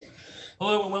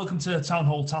Hello and welcome to Town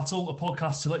Hall Tattle, a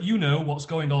podcast to let you know what's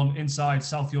going on inside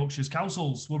South Yorkshire's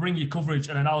councils. We'll bring you coverage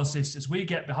and analysis as we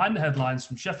get behind the headlines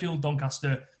from Sheffield,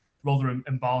 Doncaster, Rotherham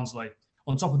and Barnsley.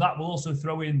 On top of that, we'll also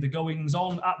throw in the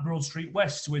goings-on at Broad Street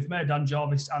West with Mayor Dan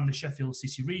Jarvis and the Sheffield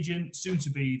City Region, soon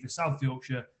to be the South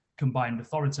Yorkshire Combined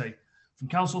Authority. From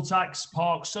council tax,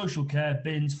 parks, social care,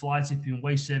 bins, fly tipping and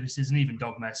waste services and even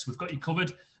dog mess, we've got you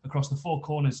covered across the four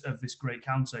corners of this great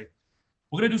county.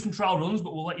 We're going to do some trial runs,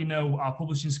 but we'll let you know our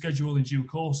publishing schedule in due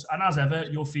course. And as ever,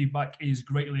 your feedback is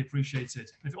greatly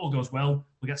appreciated. If it all goes well,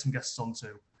 we'll get some guests on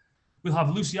too. We'll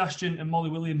have Lucy Ashton and Molly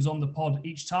Williams on the pod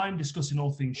each time, discussing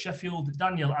all things Sheffield,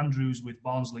 Danielle Andrews with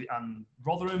Barnsley and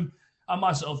Rotherham, and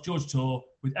myself, George Torr,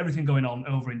 with everything going on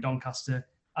over in Doncaster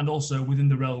and also within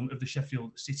the realm of the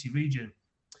Sheffield City region.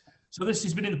 So this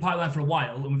has been in the pipeline for a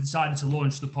while, and we've decided to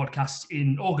launch the podcast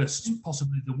in August,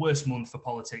 possibly the worst month for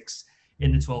politics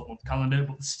in the 12-month calendar,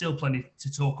 but there's still plenty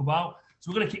to talk about.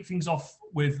 So we're going to kick things off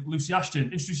with Lucy Ashton.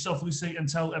 Introduce yourself, Lucy, and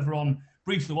tell everyone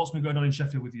briefly what's been going on in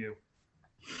Sheffield with you.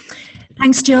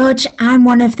 Thanks, George. I'm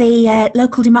one of the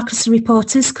local democracy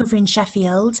reporters covering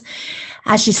Sheffield.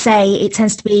 As you say, it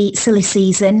tends to be silly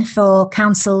season for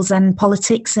councils and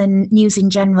politics and news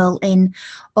in general in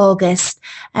August.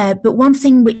 But one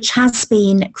thing which has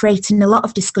been creating a lot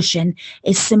of discussion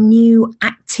is some new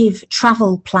active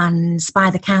travel plans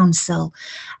by the council.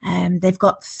 They've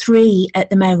got 3 at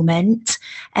the moment.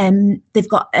 They've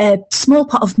got a small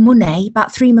pot of money,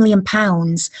 about £3 million,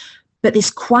 but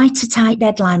there's quite a tight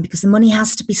deadline because the money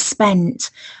has to be spent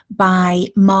by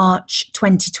March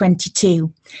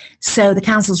 2022. So the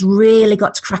council's really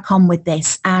got to crack on with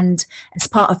this. And as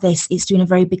part of this, it's doing a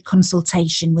very big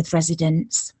consultation with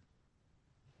residents.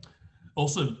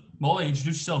 Awesome. Molly,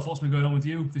 introduce yourself. What's been going on with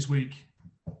you this week?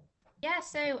 Yeah,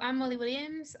 so I'm Molly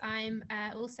Williams. I'm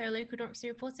also a local democracy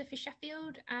reporter for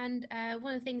Sheffield. And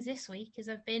one of the things this week is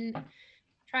I've been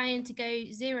trying to go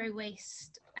zero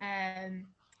waste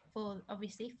for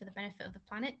the benefit of the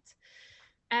planet.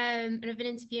 And I've been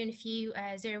interviewing a few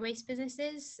zero waste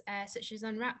businesses, such as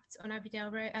Unwrapped on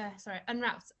Abbeydale Road,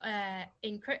 Unwrapped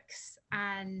in Crooks,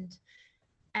 and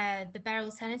the Bear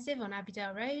Alternative on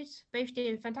Abbeydale Road, both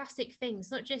doing fantastic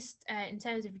things, not just in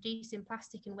terms of reducing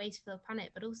plastic and waste for the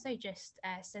planet, but also just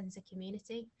sense of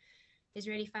community is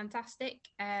really fantastic.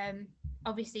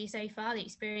 Obviously, so far, the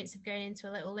experience of going into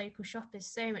a little local shop is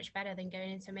so much better than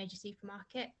going into a major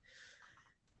supermarket.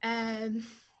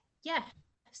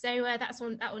 So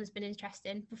that one's been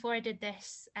interesting. Before I did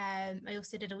this, I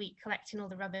also did a week collecting all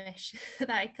the rubbish that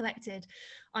I collected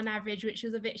on average, which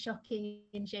was a bit shocking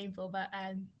and shameful, but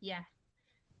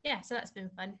so that's been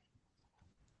fun.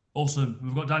 Awesome.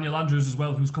 We've got Danielle Andrews as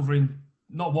well, who's covering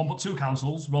not one but 2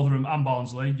 councils, Rotherham and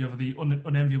Barnsley. You have the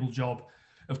unenviable job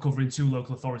of covering 2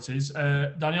 local authorities.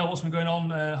 Danielle, what's been going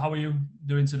on? How are you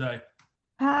doing today?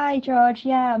 Hi, George.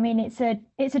 Yeah, I mean, it's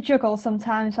a juggle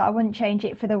sometimes, but I wouldn't change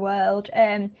it for the world.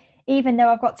 Even though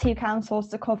I've got 2 councils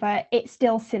to cover, it's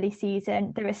still silly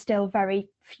season. There are still very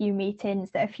few meetings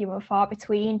that are few and far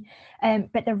between.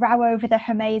 But the row over the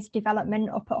Hermes development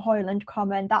up at Hoyland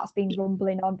Common, that's been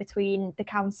rumbling on between the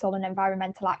council and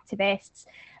environmental activists.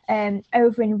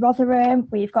 Over in Rotherham,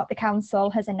 we've got the council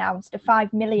has announced a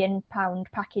 £5 million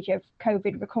package of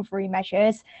COVID recovery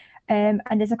measures. And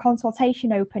there's a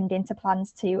consultation opened into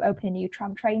plans to open a new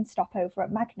tram train stop over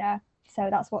at Magna. So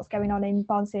that's what's going on in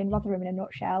Barnsley and Rotherham in a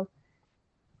nutshell.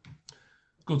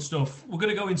 Good stuff. We're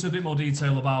going to go into a bit more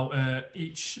detail about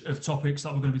each of topics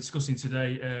that we're going to be discussing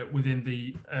today within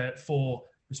the 4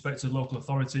 respective local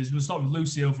authorities. We'll start with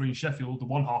Lucy over in Sheffield, the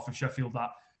one half of Sheffield that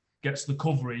gets the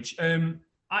coverage.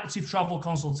 Active travel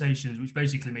consultations, which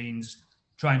basically means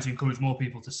trying to encourage more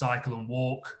people to cycle and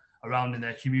walk around in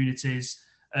their communities.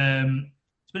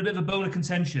 It's been a bit of a bone of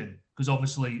contention because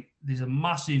obviously there's a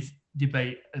massive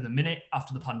debate at the minute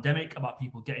after the pandemic about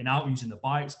people getting out, using the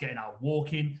bikes, getting out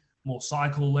walking, more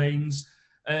cycle lanes.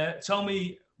 Tell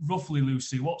me roughly,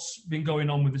 Lucy, what's been going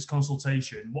on with this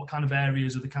consultation? What kind of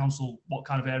areas of the council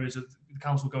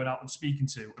going out and speaking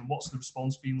to, and what's the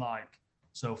response been like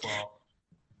so far?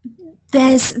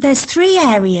 There's 3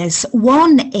 areas.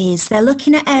 One is they're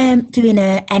looking at doing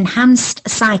an enhanced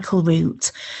cycle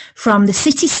route from the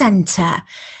city centre.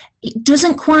 It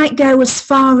doesn't quite go as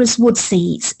far as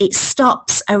Woodseats. It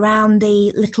stops around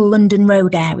the Little London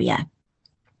Road area.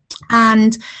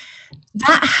 And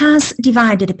that has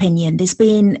divided opinion. There's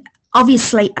been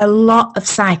obviously a lot of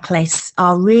cyclists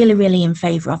are really, really in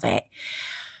favour of it.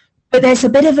 But there's a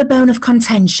bit of a bone of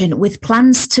contention with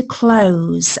plans to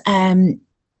close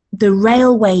the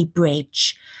railway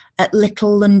bridge at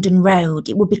Little London Road.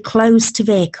 It would be closed to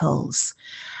vehicles.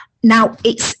 Now,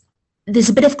 it's there's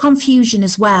a bit of confusion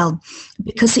as well,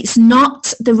 because it's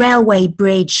not the railway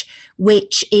bridge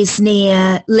which is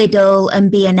near Lidl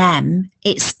and B&M.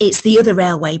 It's the other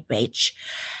railway bridge.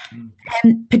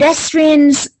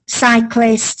 Pedestrians,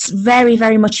 cyclists, very,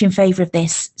 very much in favour of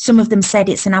this. Some of them said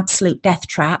it's an absolute death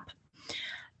trap.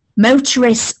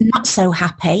 Motorists not so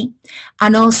happy,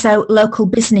 and also local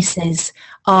businesses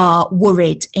are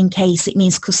worried in case it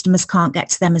means customers can't get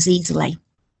to them as easily.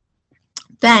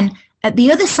 Then at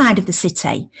the other side of the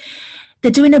city,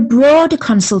 they're doing a broader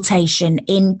consultation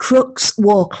in Crooks,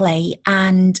 Walkley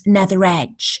and Nether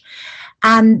Edge.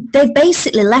 And they've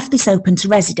basically left this open to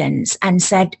residents and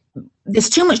said, there's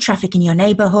too much traffic in your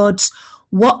neighbourhoods.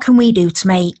 What can we do to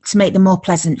make them more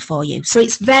pleasant for you? So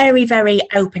it's very, very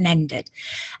open-ended.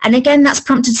 And again, that's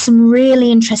prompted some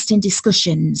really interesting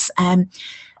discussions.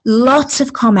 Lots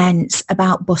of comments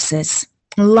about buses.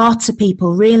 Lots of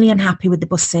people really unhappy with the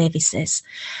bus services.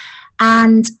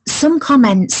 And some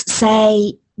comments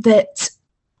say that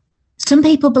some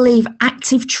people believe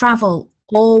active travel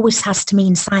always has to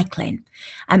mean cycling,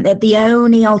 and that the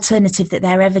only alternative that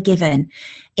they're ever given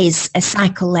is a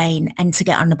cycle lane and to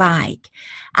get on a bike.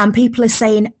 And people are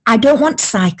saying, I don't want to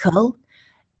cycle.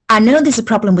 I know there's a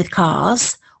problem with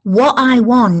cars. What I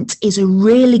want is a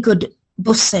really good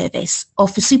bus service, or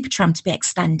for Supertram to be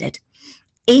extended.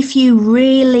 If you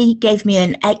really gave me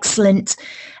an excellent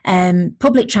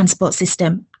public transport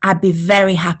system, I'd be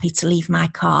very happy to leave my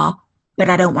car, but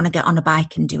I don't want to get on a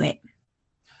bike and do it.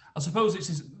 I suppose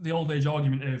it's the old age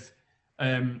argument of,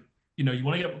 you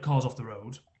want to get cars off the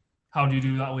road. How do you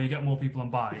do that? Well, you get more people on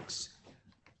bikes.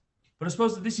 But I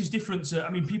suppose that this is different to,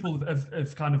 people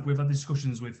we've had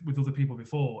discussions with other people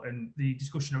before, and the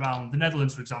discussion around the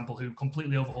Netherlands, for example, who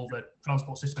completely overhauled their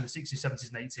transport system in the 60s,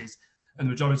 70s and 80s, and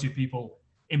the majority of people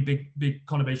in big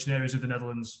conurbation areas of the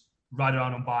Netherlands ride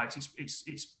around on bikes.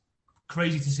 It's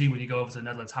crazy to see when you go over to the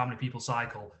Netherlands how many people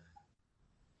cycle.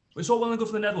 But it's all well and good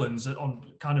for the Netherlands on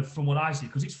kind of from what I see,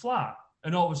 because it's flat.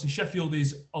 And obviously Sheffield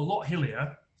is a lot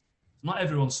hillier. Not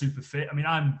everyone's super fit.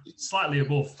 I'm slightly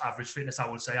above average fitness, I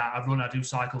would say. I run, I do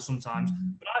cycle sometimes,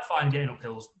 but I find getting up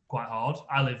hills quite hard.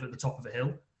 I live at the top of a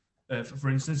hill. For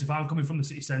instance, if I'm coming from the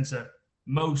city centre,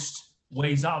 most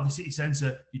ways out of the city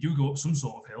centre, you do go up some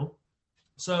sort of hill.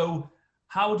 So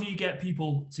how do you get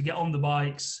people to get on the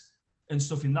bikes and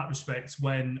stuff in that respect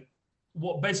when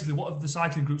what have the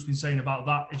cycling groups been saying about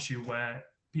that issue, where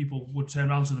people would turn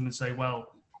around to them and say,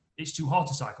 well, it's too hard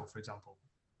to cycle, for example?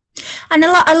 And a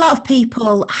lot of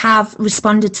people have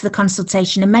responded to the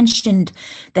consultation and mentioned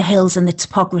the hills and the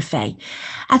topography.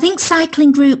 I think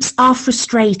cycling groups are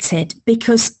frustrated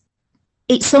because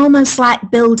it's almost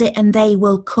like build it and they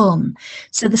will come.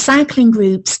 So the cycling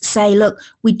groups say, look,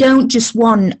 we don't just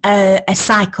want a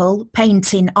cycle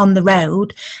painting on the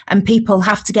road and people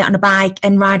have to get on a bike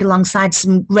and ride alongside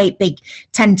some great big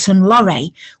 10-ton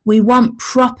lorry. We want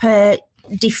proper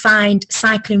defined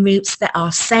cycling routes that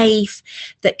are safe,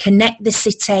 that connect the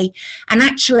city. And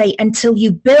actually, until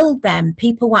you build them,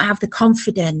 people won't have the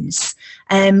confidence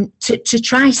to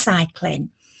try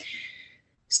cycling.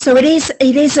 So it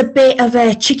is a bit of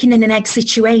a chicken and an egg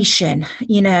situation,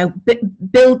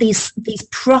 build these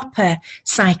proper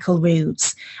cycle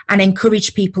routes and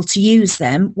encourage people to use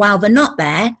them. While they're not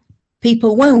there,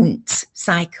 people won't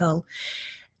cycle.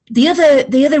 The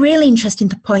other really interesting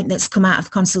point that's come out of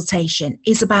the consultation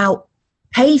is about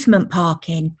pavement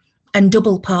parking and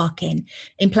double parking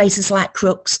in places like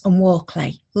Crooks and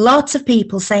Walkley. Lots of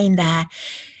people saying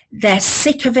they're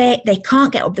sick of it. They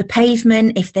can't get up the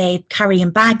pavement if they're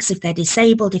carrying bags, if they're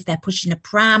disabled, if they're pushing a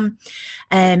pram.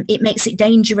 It makes it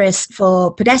dangerous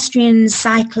for pedestrians,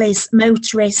 cyclists,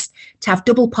 motorists to have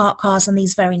double parked cars on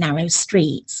these very narrow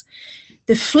streets.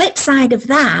 The flip side of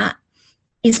that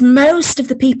is most of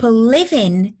the people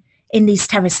living in these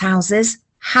terrace houses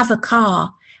have a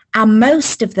car, and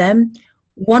most of them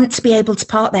want to be able to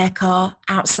park their car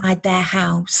outside their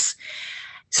house.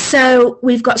 So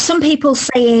we've got some people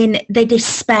saying they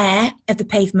despair of the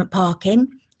pavement parking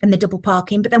and the double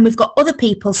parking, but then we've got other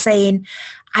people saying,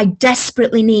 I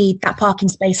desperately need that parking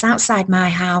space outside my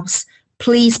house.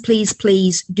 Please, please,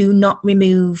 please do not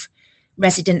remove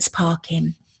residents'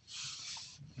 parking.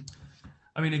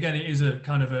 Again, it is a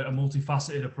kind of a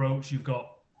multifaceted approach. You've got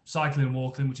cycling and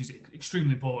walking, which is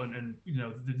extremely important, and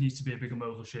there needs to be a bigger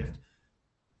modal shift.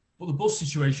 But the bus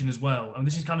situation as well, and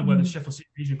this is kind of where the Sheffield City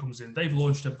region comes in. They've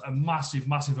launched a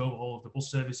massive overhaul of the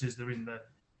bus services. They're in the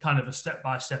kind of a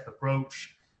step-by-step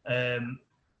approach. A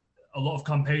lot of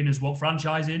campaigners want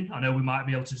franchising. I know we might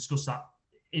be able to discuss that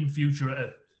in future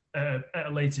at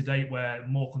a later date, where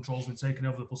more control's been taken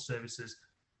over the bus services.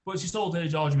 But it's just old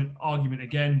age argument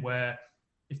again, where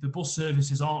if the bus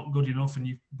services aren't good enough, and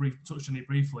you've touched on it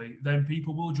briefly, then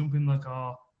people will jump in their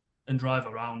car and drive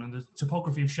around. And the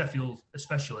topography of Sheffield,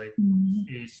 especially,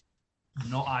 is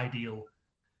not ideal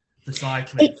for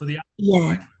cycling.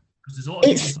 Because there's a lot of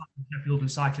people cycling in Sheffield,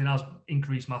 and cycling has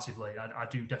increased massively. I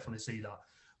do definitely see that.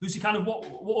 Lucy, kind of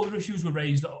what other issues were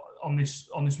raised on this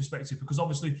perspective? Because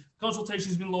obviously consultation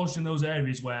has been launched in those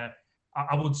areas where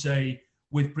I would say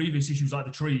with previous issues like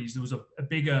the trees, there was a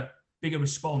bigger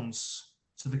response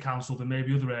to the council than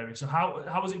maybe other areas. So how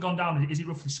has it gone down? Is it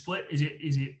roughly split?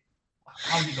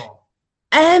 How's it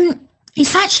gone?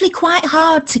 It's actually quite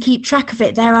hard to keep track of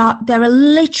it. There are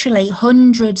literally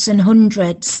hundreds and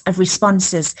hundreds of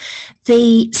responses.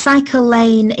 The cycle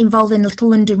lane involved in Little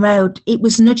London Road, it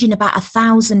was nudging about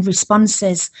 1,000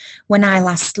 responses when I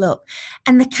last looked.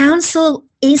 And the council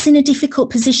is in a difficult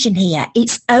position here.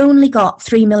 It's only got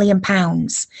 £3 million.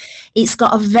 It's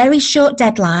got a very short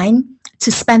deadline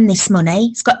to spend this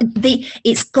money.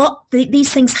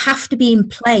 These things have to be in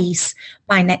place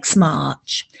by next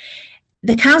March.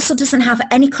 The council doesn't have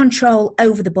any control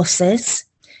over the buses,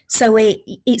 so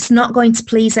it's not going to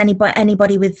please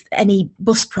anybody with any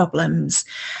bus problems.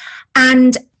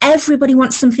 And everybody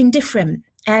wants something different.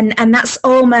 And that's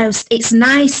it's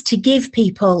nice to give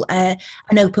people an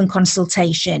open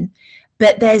consultation,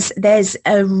 but there's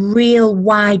a real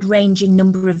wide-ranging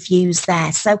number of views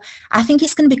there. So I think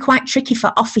it's going to be quite tricky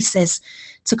for officers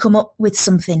to come up with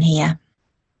something here.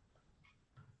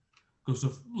 Good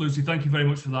stuff. Lucy, thank you very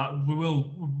much for that. We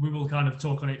will kind of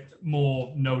talk on it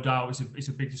more, no doubt. It's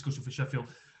a big discussion for Sheffield.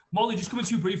 Molly, just coming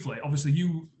to you briefly, obviously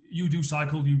you do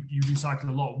cycle, you do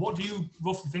cycle a lot. What do you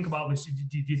roughly think about this? Do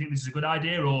you think this is a good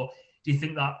idea, or do you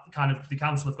think that kind of the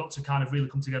council have got to kind of really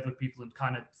come together with people and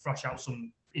kind of thrash out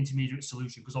some intermediate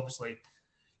solution? Because obviously,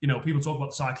 people talk about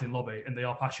the cycling lobby and they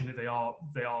are passionate, they are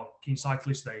keen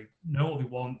cyclists, they know what they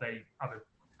want, they have an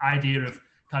idea of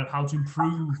kind of how to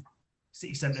improve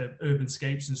city centre urban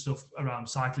scapes and stuff around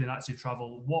cycling and active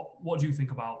travel. What do you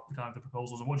think about the kind of the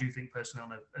proposals, and what do you think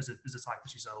personally as a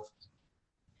cyclist yourself?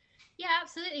 Yeah,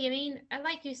 absolutely. I mean,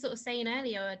 like you were sort of saying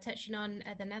earlier, touching on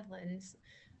the Netherlands,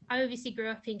 I obviously grew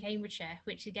up in Cambridgeshire,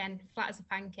 which again, flat as a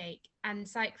pancake, and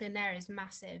cycling there is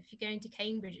massive. If you're going to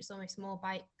Cambridge, it's almost more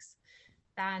bikes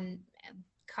than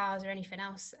cars or anything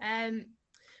else. But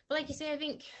like you say, I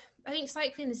think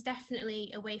cycling is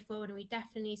definitely a way forward, and we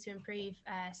definitely need to improve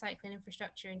cycling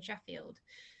infrastructure in Sheffield.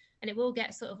 And it will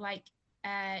get sort of like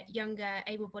younger,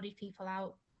 able-bodied people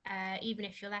out, even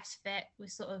if you're less fit,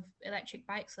 with sort of electric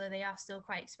bikes, although they are still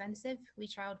quite expensive. We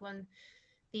trialled one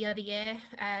the other year,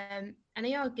 and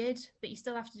they are good, but you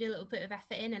still have to do a little bit of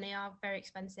effort in, and they are very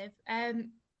expensive.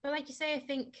 But like you say, I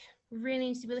think we really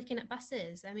need to be looking at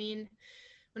buses. I mean,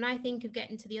 when I think of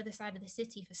getting to the other side of the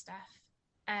city for stuff,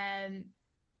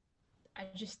 I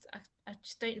just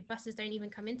don't. Buses don't even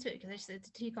come into it because it's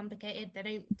too complicated. They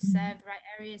don't serve the right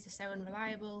areas. They're so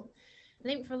unreliable. I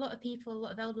think for a lot of people, a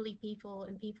lot of elderly people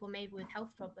and people maybe with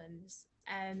health problems,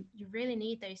 you really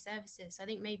need those services. So I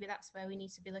think maybe that's where we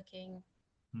need to be looking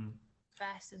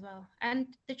first as well. And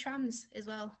the trams as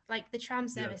well, like the tram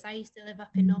service. I used to live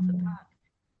up in Norfolk Park,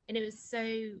 and it was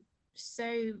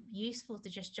so useful to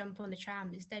just jump on the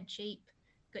tram. It's dead cheap,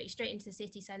 got you straight into the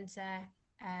city centre,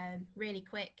 really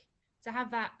quick. To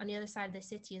have that on the other side of the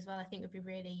city as well, I think would be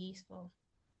really useful.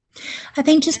 I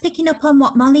think just picking up on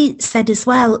what Molly said as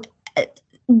well,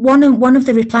 one of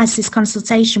the replies to this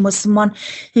consultation was someone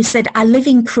who said, I live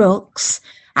in Crooks,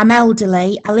 I'm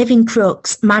elderly, I live in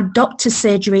Crooks, my doctor's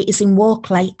surgery is in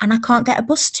Walkley and I can't get a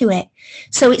bus to it.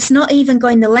 So it's not even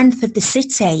going the length of the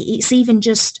city, it's even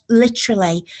just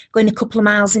literally going a couple of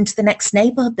miles into the next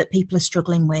neighbourhood that people are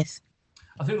struggling with.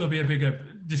 I think there'll be a bigger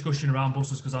discussion around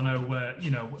buses, because I know where,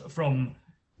 from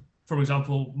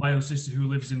example, my own sister who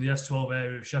lives in the S12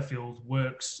 area of Sheffield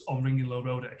works on Ringinglow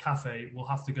Road at a cafe, will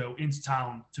have to go into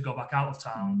town to go back out of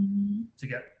town to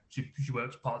get, she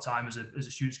works part-time as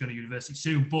a student going to university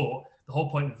soon. But the whole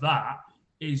point of that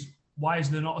is, why is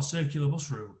there not a circular bus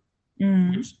route?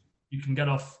 Which you can get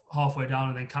off halfway down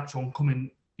and then catch one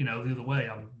coming, the other way.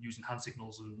 I'm using hand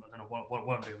signals and I don't know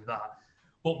what I'm doing with that.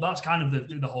 But that's kind of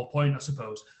the whole point, I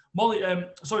suppose. Molly,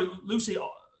 Lucy,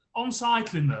 on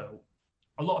cycling though,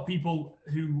 a lot of people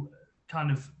who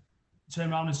kind of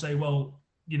turn around and say, well,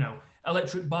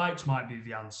 electric bikes might be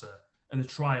the answer and the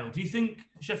trial. Do you think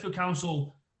Sheffield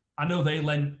Council, I know they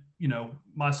lent,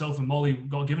 myself and Molly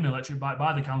got given an electric bike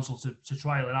by the council to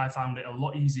trial, and I found it a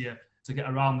lot easier to get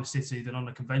around the city than on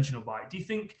a conventional bike. Do you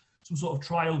think some sort of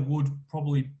trial would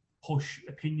probably push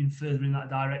opinion further in that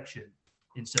direction?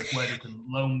 instead, where they can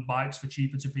loan bikes for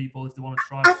cheaper to people if they want to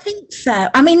try? I think so.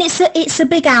 I mean, it's a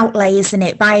big outlay, isn't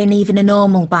it? Buying even a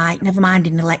normal bike, never mind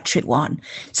an electric one.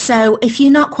 So if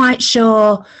you're not quite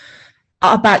sure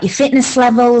about your fitness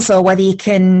levels or whether you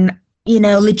can,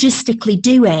 logistically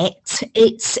do it,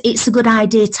 it's a good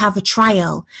idea to have a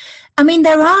trial. I mean,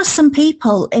 there are some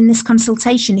people in this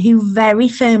consultation who very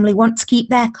firmly want to keep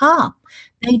their car.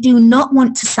 They do not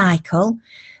want to cycle.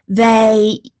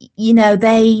 They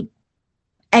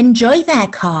enjoy their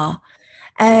car.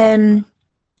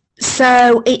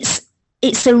 So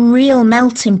it's a real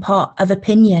melting pot of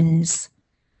opinions.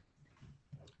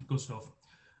 Good stuff.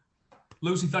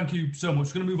 Lucy, thank you so much.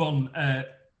 We're going to move on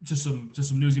to some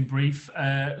news in brief.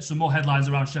 Some more headlines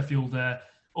around Sheffield.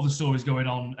 Other stories going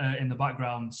on in the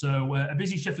background. So a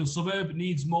busy Sheffield suburb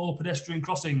needs more pedestrian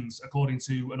crossings, according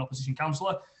to an opposition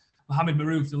councillor. Mohammed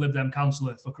Maroof, the Lib Dem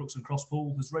councillor for Crooks and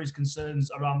Crosspool, has raised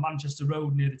concerns around Manchester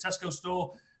Road near the Tesco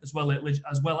store, as well as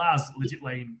Lidget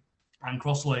Lane and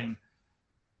Cross Lane.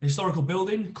 The historical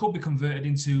building could be converted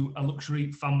into a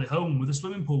luxury family home with a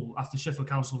swimming pool after Sheffield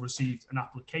Council received an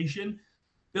application.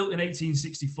 Built in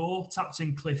 1864,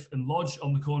 Tapton Cliff and Lodge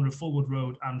on the corner of Fulwood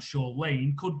Road and Shaw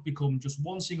Lane could become just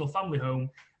one single family home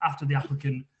after the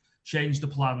applicant changed the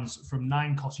plans from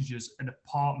 9 cottages and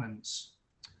apartments.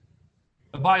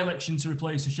 A by-election to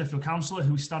replace a Sheffield councillor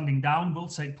who is standing down will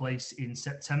take place in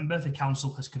September. The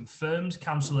council has confirmed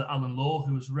Councillor Alan Law,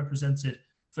 who has represented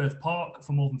Firth Park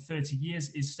for more than 30 years,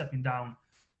 is stepping down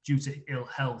due to ill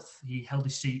health. He held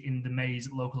his seat in the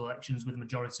May's local elections with a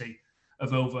majority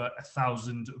of over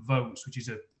 1,000 votes, which is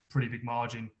a pretty big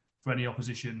margin for any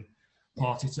opposition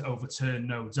party to overturn,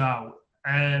 no doubt.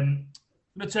 I'm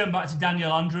going to turn back to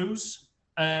Danielle Andrews.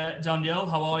 Danielle,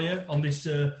 how are you on this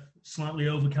slightly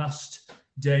overcast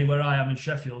day where I am in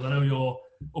Sheffield? I know you're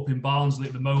up in Barnsley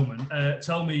at the moment.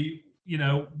 Tell me,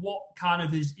 what kind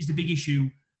of is the big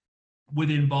issue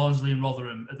within Barnsley and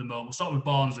Rotherham at the moment? We'll start with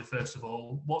Barnsley first of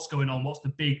all. What's going on? What's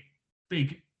the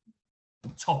big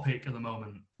topic at the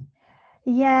moment?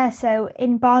 Yeah, so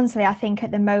in Barnsley, I think at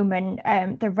the moment,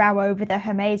 the row over the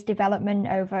Hermes development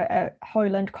over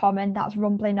Hoyland Common, that's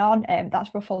rumbling on. That's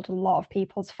ruffled a lot of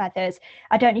people's feathers.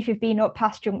 I don't know if you've been up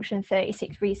past Junction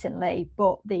 36 recently,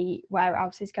 but the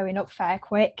warehouse is going up fair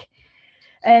quick.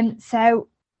 So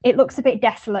it looks a bit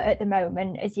desolate at the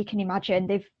moment, as you can imagine.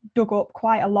 They've dug up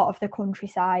quite a lot of the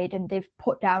countryside and they've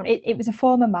put down, it was a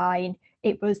former mine.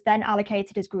 It was then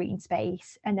allocated as green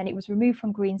space, and then it was removed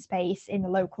from green space in the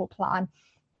local plan.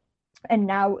 And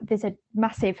now there's a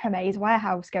massive Hermes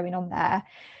warehouse going on there.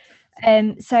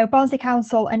 So Barnsley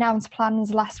Council announced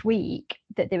plans last week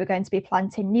that they were going to be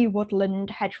planting new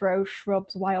woodland, hedgerows,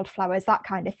 shrubs, wildflowers, that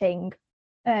kind of thing,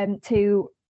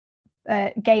 to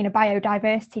gain a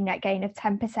biodiversity net gain of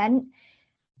 10%.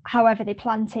 However, they're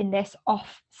planting this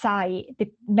off-site, they're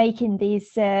making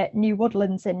these new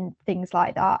woodlands and things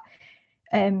like that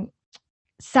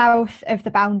south of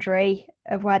the boundary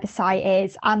of where the site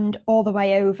is, and all the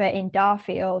way over in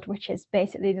Darfield, which is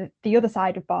basically the other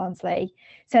side of Barnsley.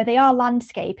 So they are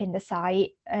landscaping the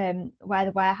site where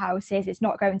the warehouse is. It's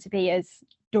not going to be as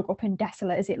dug up and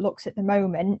desolate as it looks at the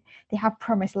moment. They have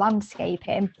promised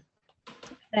landscaping.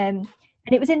 And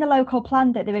it was in the local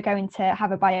plan that they were going to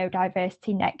have a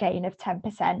biodiversity net gain of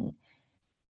 10%.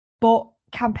 But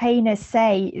campaigners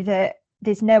say that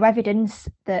there's no evidence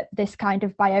that this kind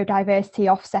of biodiversity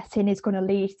offsetting is going to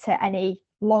lead to any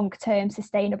long-term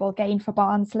sustainable gain for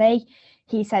Barnsley.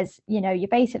 He says, you're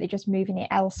basically just moving it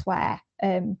elsewhere.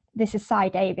 This is Cy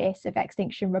Davis of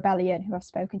Extinction Rebellion, who I've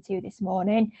spoken to this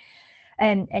morning.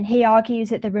 And he argues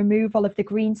that the removal of the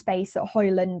green space at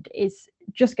Hoyland is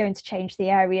just going to change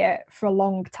the area for a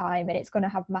long time, and it's going to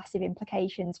have massive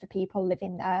implications for people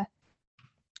living there.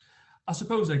 I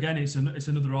suppose, again, it's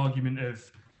another argument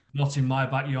of not in my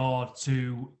backyard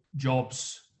to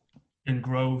jobs and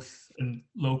growth and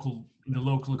the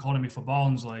local economy for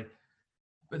Barnsley.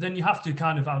 But then you have to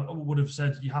I would have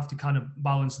said, you have to kind of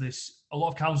balance this. A lot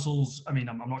of councils, I mean,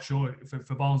 I'm not sure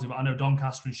for Barnsley, but I know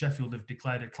Doncaster and Sheffield have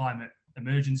declared a climate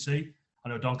emergency. I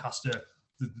know Doncaster,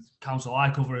 the council I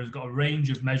cover, has got a range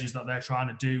of measures that they're trying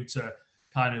to do to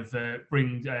kind of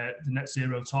bring the net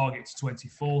zero target to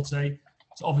 2040.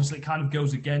 So obviously it kind of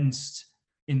goes against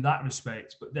in that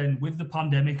respect. But then with the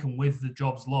pandemic and with the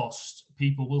jobs lost,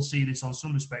 people will see this on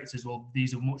some respects as well.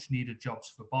 These are much needed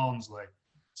jobs for Barnsley.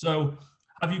 So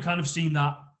have you kind of seen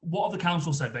that? What have the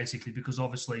council said basically? Because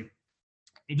obviously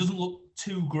it doesn't look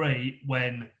too great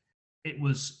when it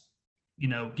was,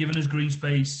 given as green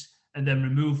space and then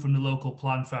removed from the local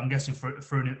plan for, I'm guessing,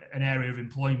 for an area of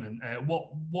employment.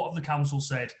 What have the council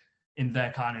said in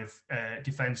their kind of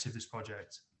defence of this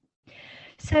project?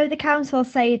 So the council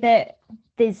say that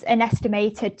there's an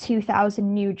estimated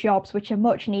 2,000 new jobs, which are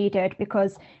much needed,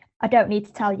 because I don't need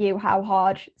to tell you how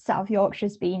hard South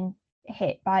Yorkshire's been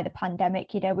hit by the pandemic.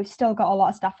 We've still got a lot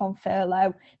of staff on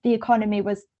furlough. The economy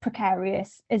was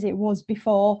precarious as it was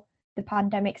before the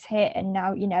pandemic's hit, and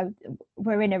now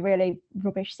we're in a really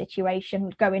rubbish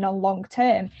situation going on long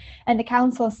term. And the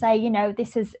council say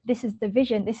this is the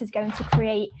vision. This is going to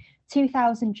create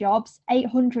 2,000 jobs,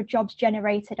 800 jobs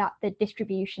generated at the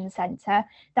distribution centre.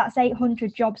 That's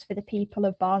 800 jobs for the people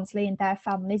of Barnsley and their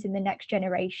families in the next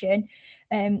generation.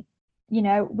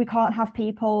 We can't have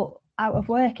people out of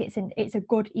work. It's a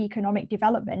good economic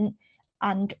development,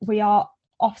 and we are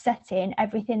offsetting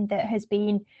everything that has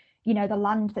been, the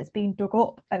land that's been dug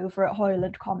up over at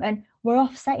Hoyland Common. We're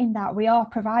offsetting that. We are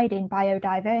providing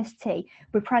biodiversity.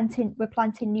 We're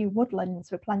planting new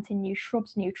woodlands. We're planting new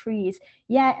shrubs, new trees.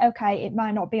 Yeah, okay, it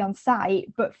might not be on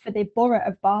site, but for the borough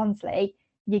of Barnsley,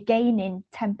 you're gaining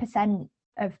 10%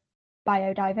 of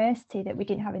biodiversity that we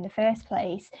didn't have in the first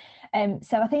place.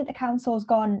 So I think the council's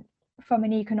gone from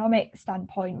an economic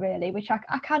standpoint, really, which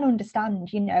I can understand.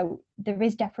 There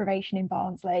is deprivation in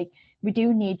Barnsley. We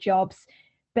do need jobs.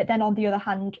 But then on the other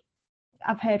hand,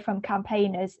 I've heard from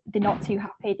campaigners, they're not too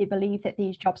happy. They believe that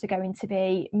these jobs are going to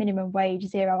be minimum wage,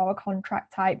 0-hour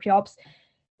contract type jobs.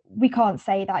 We can't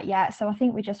say that yet. So I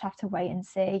think we just have to wait and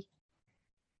see.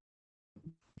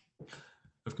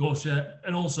 Of course, yeah.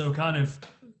 And also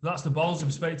that's the Barnsley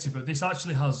perspective, but this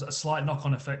actually has a slight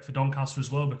knock-on effect for Doncaster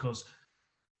as well, because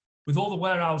with all the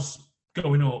warehouse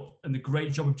going up and the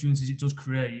great job opportunities it does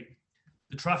create,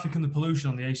 the traffic and the pollution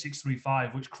on the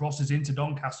A635, which crosses into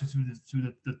Doncaster through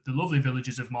the lovely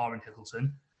villages of Marr and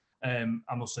Hickleton,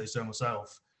 I must say so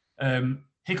myself.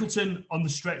 Hickleton, on the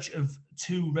stretch of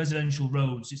 2 residential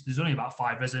roads, there's only about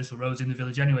 5 residential roads in the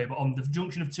village anyway, but on the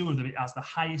junction of 2 of them, it has the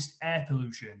highest air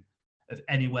pollution of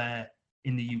anywhere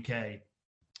in the UK.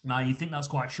 Now, you think that's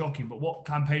quite shocking, but what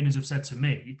campaigners have said to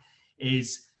me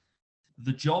is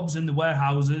the jobs in the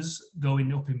warehouses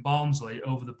going up in Barnsley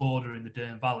over the border in the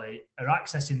Dearne Valley are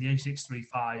accessing the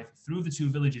A635 through the 2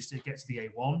 villages to get to the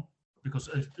A1, because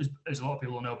as a lot of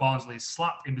people know, Barnsley is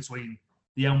slapped in between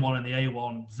the M1 and the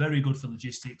A1. Very good for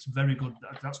logistics, very good.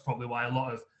 That's probably why a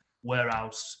lot of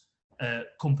warehouse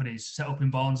companies set up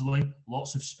in Barnsley,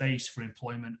 lots of space for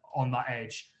employment on that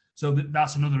edge. So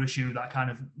that's another issue, that kind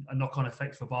of a knock-on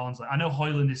effect for Barnsley. I know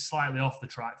Hoyland is slightly off the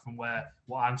track from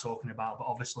what I'm talking about, but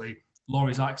obviously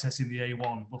lorries accessing the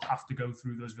A1 will have to go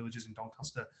through those villages in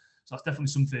Doncaster. So that's definitely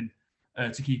something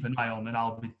to keep an eye on. And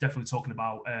I'll be definitely talking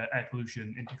about air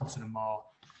pollution in Hickleton and Marr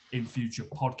in future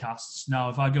podcasts. Now,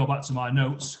 if I go back to my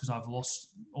notes, because I've lost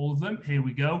all of them, here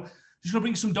we go. Just going to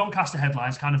bring some Doncaster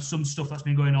headlines, kind of some stuff that's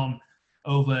been going on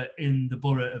over in the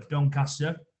borough of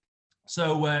Doncaster.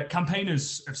 So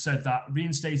campaigners have said that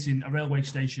reinstating a railway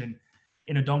station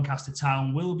in a Doncaster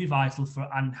town will be vital for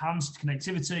enhanced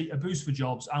connectivity, a boost for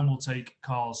jobs, and will take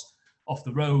cars off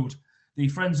the road. The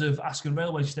Friends of Askham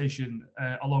Railway Station,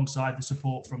 alongside the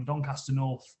support from Doncaster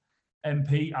North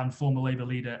MP and former Labour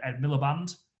leader Ed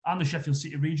Miliband and the Sheffield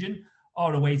City region,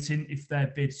 are awaiting if their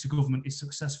bid to government is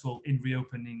successful in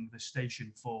reopening the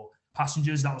station for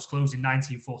passengers. That was closed in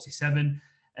 1947.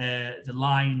 The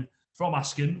line from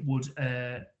Askham would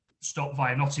stop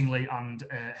via Nottingley and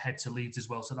head to Leeds as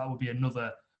well. So that would be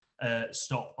another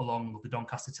stop along the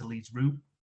Doncaster to Leeds route.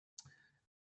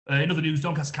 In other news,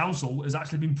 Doncaster Council has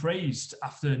actually been praised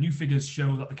after new figures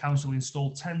show that the council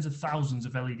installed tens of thousands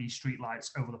of LED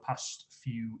streetlights over the past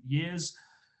few years.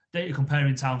 Data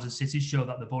comparing towns and cities show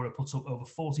that the borough put up over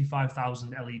 45,000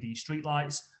 LED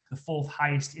streetlights, the 4th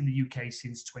highest in the UK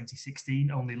since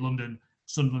 2016. Only London,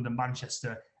 Sunderland and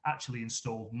Manchester actually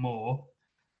installed more.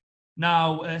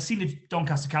 Now, a senior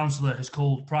Doncaster councillor has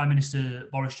called Prime Minister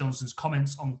Boris Johnson's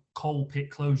comments on coal pit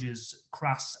closures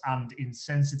crass and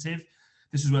insensitive.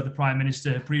 This is where the Prime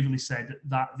Minister previously said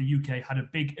that the UK had a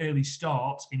big early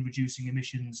start in reducing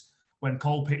emissions when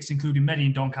coal pits, including many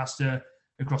in Doncaster,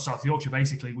 across South Yorkshire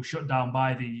basically, were shut down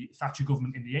by the Thatcher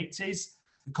government in the 80s.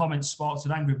 The comments sparked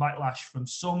an angry backlash from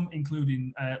some,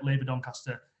 including Labour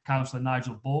Doncaster councillor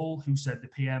Nigel Ball, who said the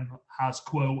PM has,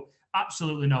 quote,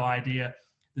 absolutely no idea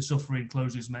the suffering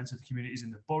closures meant to the communities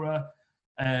in the borough.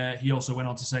 He also went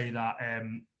on to say that,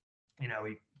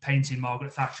 painting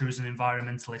Margaret Thatcher as an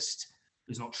environmentalist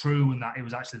is not true, and that it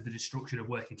was actually the destruction of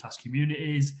working class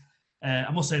communities.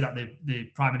 I must say that the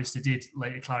Prime Minister did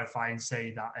later clarify and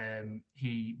say that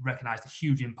he recognised the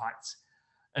huge impact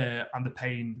and the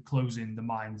pain closing the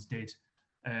mines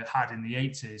had in the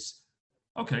 80s.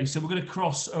 Okay, so we're going to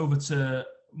cross over to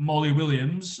Molly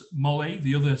Williams. Molly,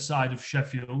 the other side of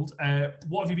Sheffield.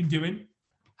 What have you been doing?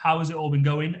 how has it all been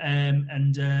going?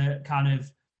 And kind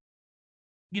of,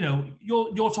 you know,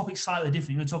 your topic's slightly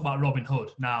different. You're going to talk about Robin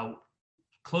Hood now,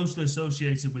 closely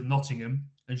associated with Nottingham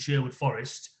and Sherwood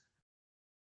Forest.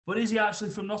 But is he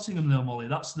actually from Nottingham though, Molly?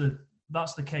 That's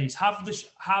the case. Has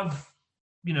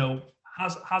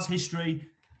history,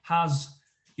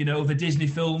 the Disney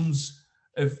films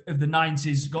of the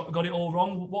 90s got it all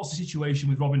wrong? What's the situation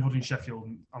with Robin Hood in Sheffield?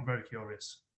 I'm very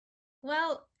curious.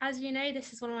 Well, as you know,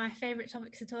 this is one of my favourite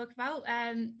topics to talk about.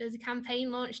 There's a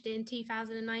campaign launched in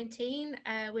 2019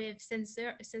 with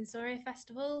Sensoria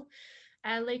Festival,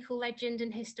 local legend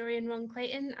and historian Ron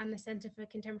Clayton, and the Centre for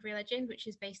Contemporary Legend, which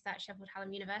is based at Sheffield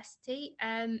Hallam University.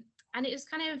 And it was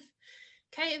kind of,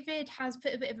 COVID has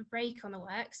put a bit of a break on the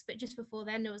works, but just before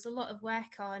then, there was a lot of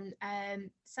work on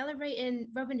celebrating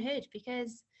Robin Hood,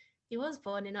 because he was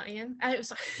born in Nottingham.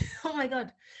 Oh my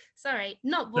God, sorry,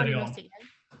 not born in Nottingham.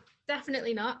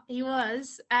 Definitely not. He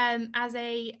was as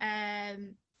a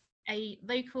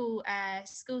local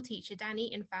school teacher, Dan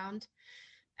Eaton, found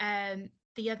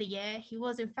the other year. He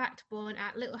was in fact born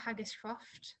at Little Haggis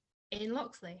Croft in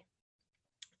Loxley,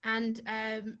 and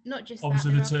not just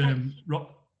obviously that, the term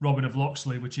Robin of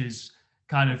Loxley, which is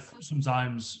kind of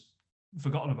sometimes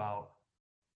forgotten about.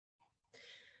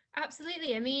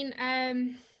 Absolutely. I mean,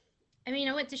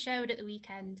 I went to Sherwood at the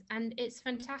weekend, and it's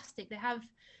fantastic. They have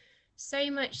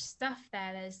so much stuff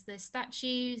there. There's the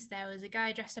statues. There was a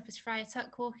guy dressed up as Friar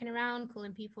Tuck walking around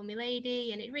calling people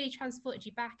milady, and it really transported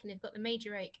you back. And they've got the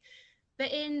Major Rake.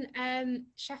 But in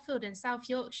Sheffield and South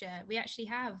Yorkshire, we actually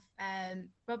have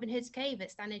Robin Hood's Cave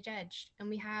at Stanage Edge, and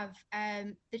we have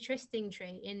the Trysting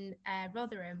Tree in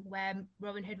Rotherham, where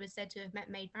Robin Hood was said to have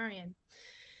met Maid Marian.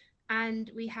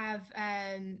 And we have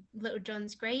Little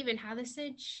John's Grave in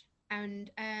Hathersage,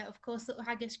 and of course Little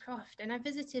Haggis Croft. And I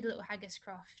visited Little Haggis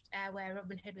Croft, where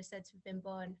Robin Hood was said to have been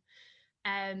born,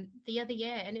 the other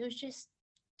year, and it was just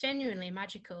genuinely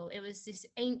magical. It was this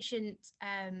ancient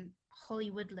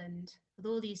holly woodland with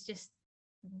all these just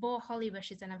more holly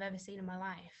bushes than I've ever seen in my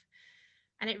life,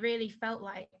 and it really felt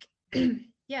like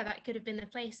that could have been the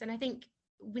place. And I think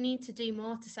we need to do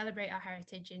more to celebrate our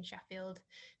heritage in Sheffield.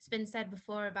 It's been said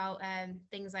before about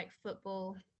things like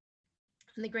football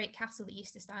and the great castle that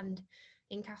used to stand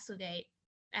in Castlegate.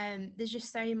 There's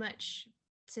just so much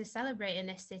to celebrate in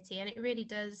this city, and it really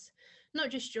does not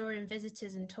just draw in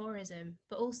visitors and tourism,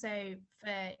 but also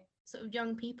for sort of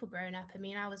young people growing up. I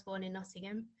mean, I was born in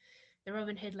Nottingham. The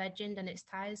Robin Hood legend and its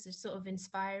ties are sort of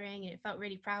inspiring, and it felt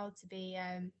really proud to be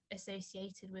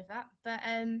associated with that. But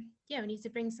we need to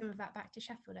bring some of that back to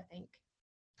Sheffield, I think.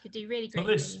 Could do really great.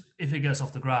 So this, if it gets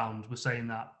off the ground, we're saying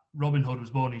that Robin Hood was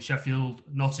born in Sheffield.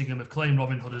 Nottingham have claimed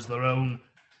Robin Hood as their own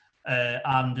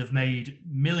and have made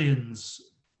millions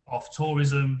off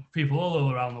tourism, people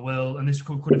all around the world, and this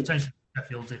could have potentially been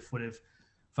Sheffield if we'd have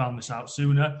found this out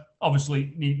sooner.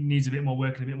 Obviously, needs a bit more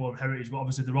work and a bit more heritage, but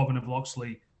obviously the Robin of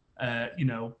Loxley,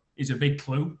 is a big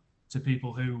clue to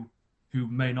people who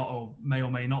may or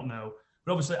may not know.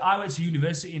 But obviously, I went to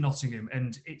university in Nottingham,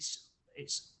 and it's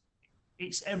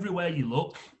everywhere you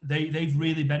look. They've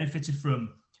really benefited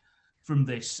from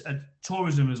this, and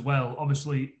tourism as well.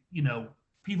 Obviously,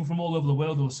 people from all over the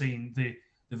world have seen the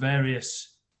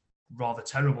various rather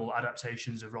terrible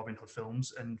adaptations of Robin Hood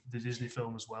films and the Disney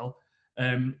film as well.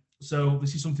 So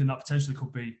this is something that potentially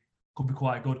could be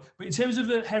quite good. But in terms of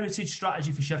the heritage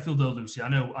strategy for Sheffield, though, Lucy, I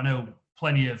know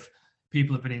plenty of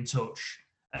people have been in touch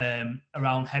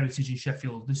around heritage in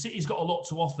Sheffield. The city's got a lot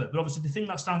to offer, but obviously the thing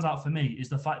that stands out for me is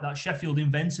the fact that Sheffield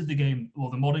invented the game,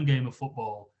 or the modern game of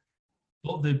football.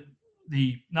 But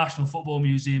the National Football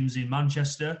Museums in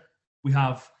Manchester, we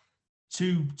have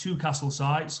two castle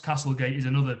sites. Castlegate is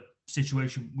another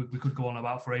situation we could go on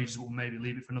about for ages, but we'll maybe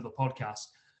leave it for another podcast.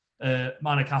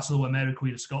 Manor Castle, where Mary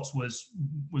Queen of Scots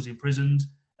was imprisoned.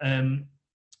 I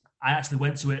actually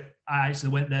went to it. I actually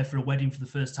went there for a wedding for the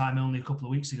first time only a couple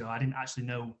of weeks ago. I didn't actually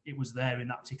know it was there in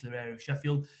that particular area of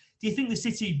Sheffield. Do you think the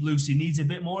city, Lucy, needs a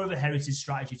bit more of a heritage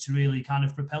strategy to really kind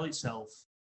of propel itself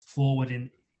forward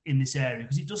in this area?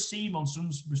 Because it does seem, on some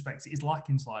respects, it is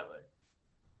lacking slightly.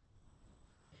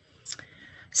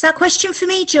 Is that a question for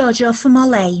me, George, or for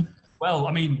Molly? Well,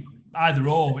 I mean, either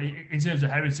or. In terms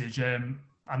of heritage,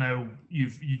 I know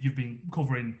you've been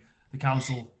covering the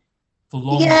council for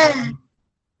long. Yeah,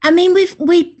 I mean,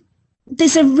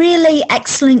 there's a really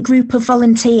excellent group of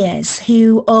volunteers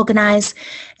who organise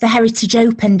the Heritage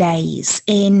Open Days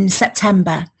in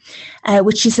September,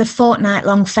 which is a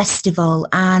fortnight-long festival,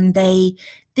 and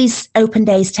these open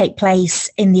days take place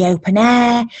in the open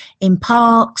air, in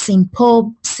parks, in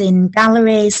pubs, in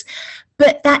galleries,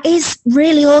 but that is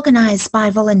really organised by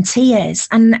volunteers,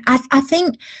 and I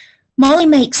think Molly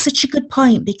makes such a good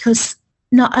point, because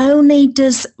not only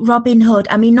does Robin Hood,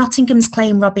 I mean, Nottingham's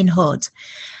claim Robin Hood,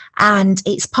 and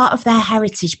it's part of their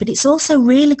heritage, but it's also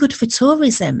really good for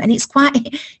tourism, and it's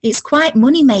quite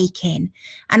money making.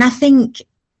 And I think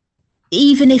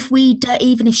even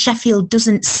if Sheffield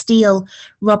doesn't steal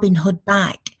Robin Hood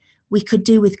back, we could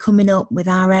do with coming up with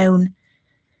our own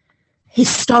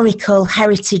historical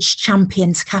heritage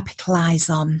champion to capitalise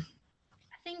on.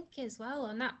 I think as well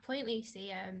on that point,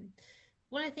 Lucy,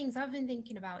 one of the things I've been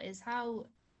thinking about is how,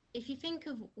 if you think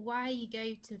of why you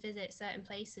go to visit certain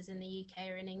places in the UK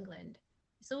or in England,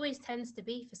 it always tends to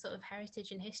be for sort of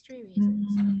heritage and history reasons.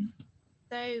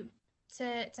 Mm-hmm.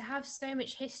 So to have so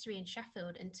much history in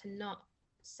Sheffield and to not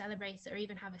celebrate it, or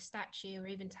even have a statue, or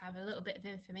even to have a little bit of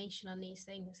information on these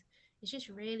things, it's just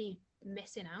really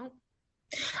missing out.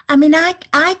 I mean,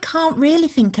 I can't really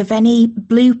think of any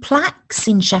blue plaques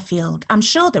in Sheffield. I'm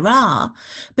sure there are,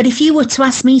 but if you were to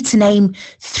ask me to name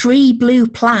 3 blue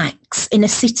plaques in a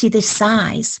city this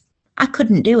size, I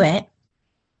couldn't do it.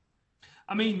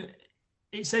 I mean,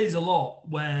 it says a lot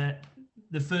where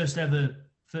the first ever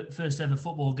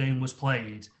football game was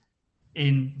played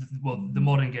in, well, the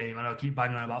modern game. I know I keep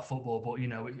banging on about football, but, you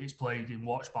know, it's played and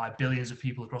watched by billions of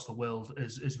people across the world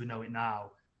as we know it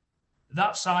now.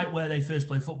 That site where they first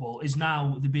played football is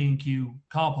now the B&Q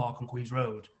car park on Queen's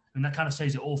Road. And that kind of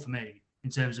says it all for me in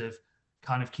terms of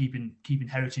kind of keeping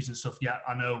heritage and stuff. Yeah,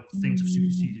 I know things have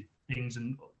superseded things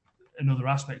and other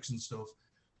aspects and stuff,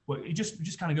 but it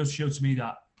just kind of goes to show to me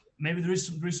that maybe there is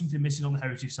something missing on the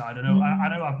heritage side. I know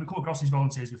I've come across these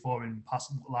volunteers before in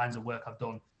past lines of work I've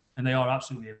done, and they are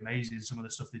absolutely amazing, some of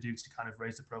the stuff they do to kind of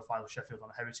raise the profile of Sheffield on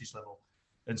a heritage level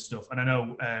and stuff. And I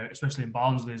know, especially in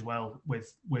Barnsley as well,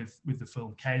 with the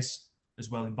film Kes as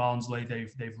well in Barnsley,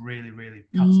 they've really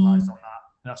capitalised on that.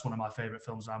 And that's one of my favourite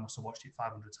films. I must have watched it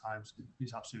 500 times.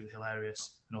 It's absolutely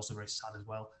hilarious and also very sad as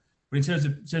well. But in terms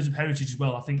of heritage as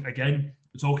well, I think, again,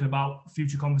 we're talking about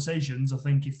future conversations. I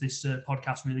think if this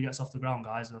podcast really gets off the ground,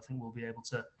 guys, I think we'll be able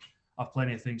to have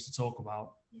plenty of things to talk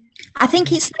about. I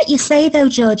think it's like you say, though,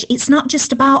 George, it's not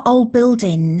just about old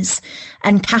buildings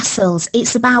and castles.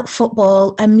 It's about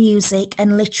football and music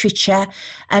and literature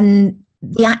and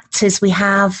the actors we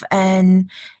have. And,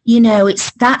 you know,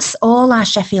 that's all our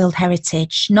Sheffield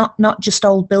heritage, not just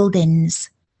old buildings.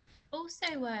 Also,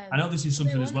 I know this is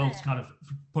something as well to kind of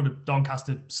put a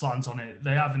Doncaster slant on it.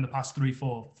 They have in the past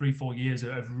 3-4 years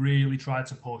have really tried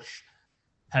to push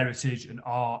heritage and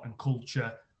art and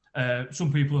culture.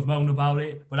 Some people have moaned about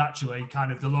it, but actually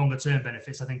kind of the longer term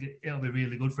benefits, I think it'll be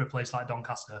really good for a place like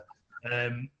Doncaster.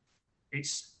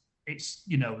 It's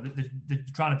you know, they're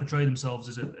trying to portray themselves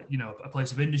as a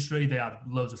place of industry. They have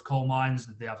loads of coal mines.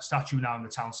 They have a statue now in the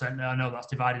town centre. I know that's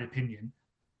divided opinion,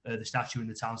 the statue in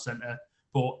the town centre,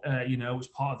 but you know, it's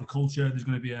part of the culture. There's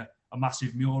going to be a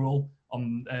massive mural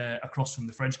on across from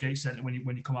the French Gate Centre when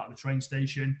you come out of the train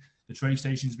station. The train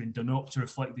station's been done up to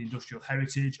reflect the industrial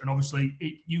heritage, and obviously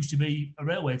it used to be a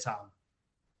railway town.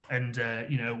 And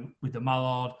you know, with the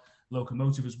Mallard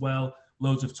locomotive as well,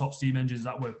 loads of top steam engines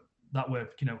that were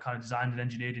you know, kind of designed and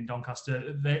engineered in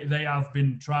Doncaster. They have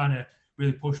been trying to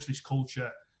really push this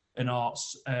culture and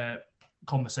arts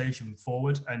conversation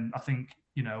forward. And I think,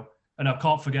 you know, and I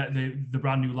can't forget the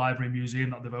brand new library and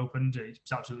museum that they've opened.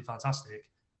 It's absolutely fantastic.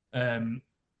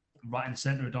 Right in the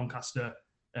centre of Doncaster.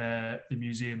 The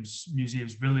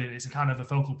museum's brilliant. It's a kind of a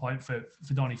focal point for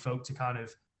Donny folk to kind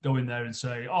of go in there and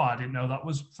say, "Oh, I didn't know that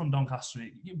was from Doncaster."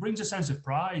 It brings a sense of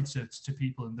pride to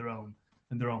people in their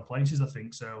own places, I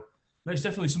think. So it's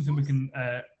definitely something we can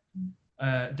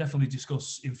definitely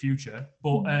discuss in future.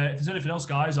 But if there's anything else,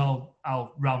 guys,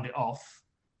 I'll round it off.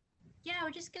 Yeah, I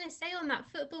was just going to say on that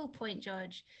football point,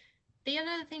 George, the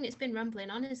other thing that's been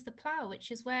rumbling on is the plough, which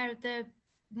is where the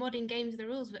modern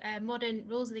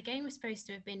rules of the game were supposed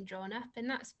to have been drawn up, and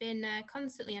that's been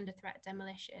constantly under threat of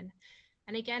demolition.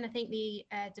 And again, I think the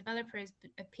developer has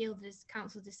appealed this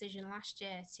council decision last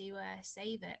year to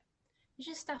save it. It's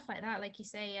just stuff like that, like you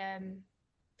say,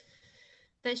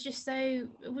 that's just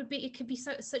it could be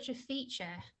such a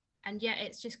feature, and yet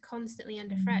it's just constantly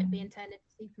under threat, being turned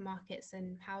into supermarkets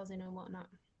and housing and whatnot.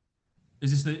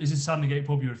 Is this Sandygate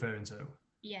pub you're referring to?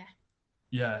 Yeah.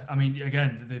 Yeah, I mean,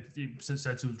 again, they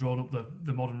said to have drawn up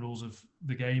the modern rules of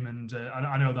the game, and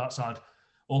I know that's had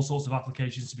all sorts of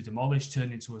applications to be demolished,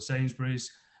 turned into a Sainsbury's.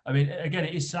 I mean, again,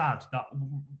 it is sad that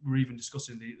we're even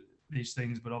discussing these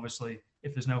things, but obviously,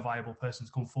 if there's no viable person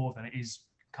to come forward, then it is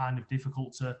kind of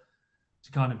difficult to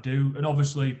kind of do. And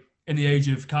obviously, in the age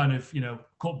of kind of, you know,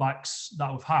 cutbacks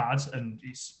that we've had, and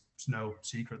it's no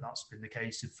secret that's been the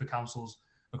case for councils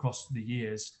across the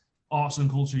years, arts and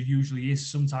culture usually is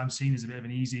sometimes seen as a bit of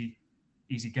an easy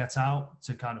easy get out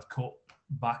to kind of cut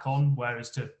back on, whereas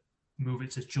to move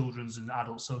it to children's and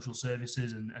adult social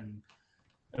services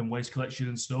and waste collection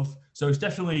and stuff. So it's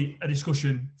definitely a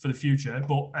discussion for the future.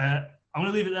 But I'm going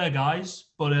to leave it there, guys.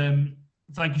 But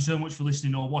thank you so much for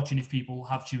listening or watching if people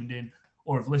have tuned in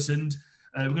or have listened.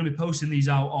 We're going to be posting these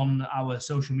out on our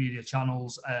social media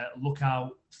channels. Look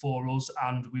out for us,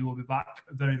 and we will be back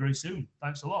very, very soon.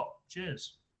 Thanks a lot.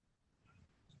 Cheers.